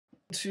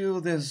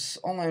To this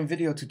online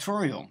video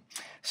tutorial.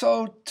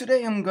 So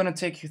today I'm going to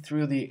take you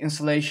through the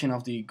installation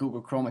of the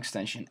Google Chrome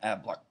extension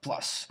AdBlock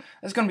Plus.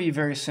 It's going to be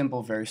very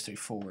simple, very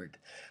straightforward.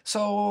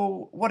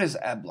 So what is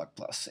AdBlock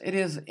Plus? It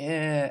is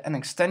an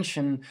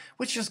extension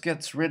which just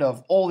gets rid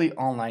of all the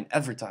online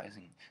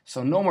advertising.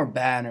 So no more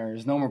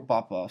banners, no more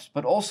pop-ups,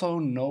 but also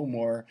no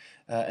more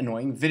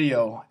annoying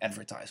video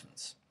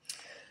advertisements.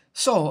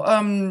 So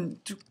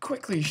to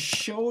quickly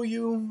show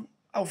you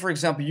how, for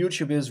example,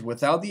 YouTube is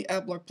without the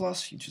AdBlock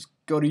Plus, you just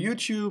go to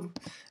YouTube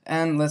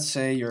and let's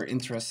say you're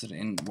interested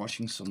in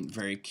watching some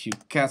very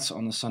cute cats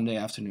on a Sunday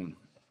afternoon.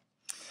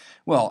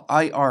 Well,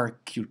 IR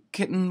cute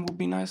kitten would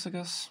be nice, I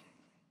guess.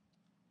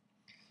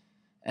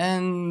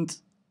 And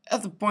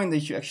at the point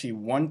that you actually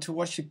want to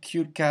watch a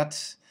cute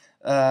cat,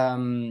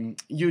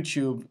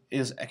 YouTube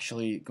is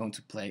actually going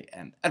to play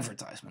an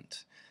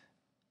advertisement.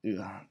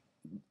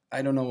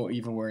 I don't know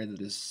even where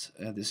this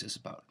is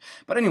about.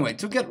 But anyway,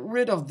 to get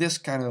rid of this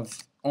kind of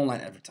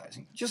online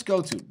advertising, just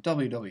go to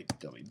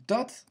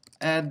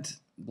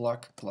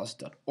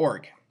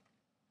www.adblockplus.org.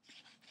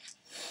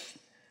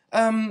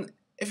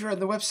 If you're at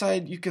the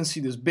website, you can see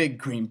this big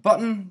green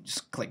button.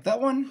 Just click that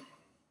one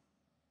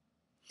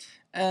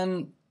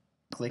and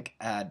click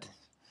Add.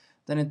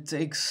 Then it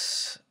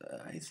takes,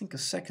 I think, a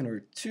second or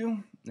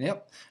two.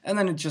 Yep. And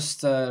then it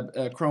just,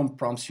 Chrome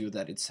prompts you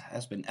that it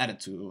has been added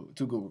to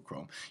Google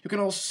Chrome. You can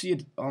also see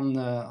it on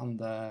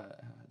the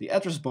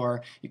address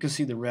bar. You can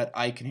see the red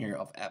icon here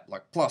of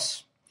AdBlock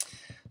Plus.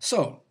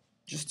 So,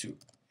 just to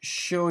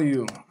show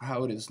you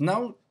how it is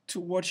now to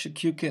watch a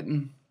cute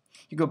kitten,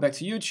 you go back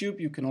to YouTube.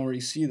 You can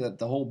already see that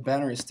the whole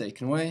banner is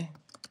taken away.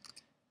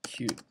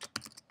 Cute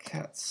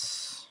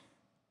cats.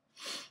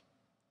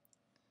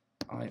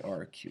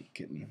 IR cute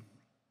kitten.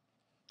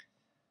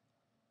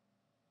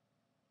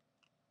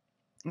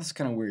 That's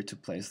kind of weird to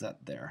place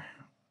that there.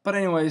 But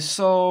anyway,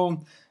 so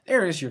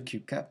there is your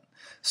cute cat.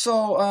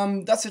 So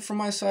that's it from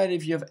my side.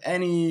 If you have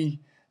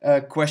any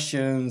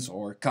questions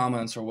or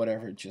comments or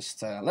whatever,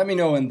 just let me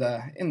know in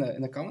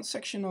the comments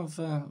section of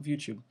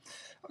YouTube.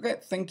 Okay,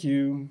 thank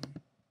you.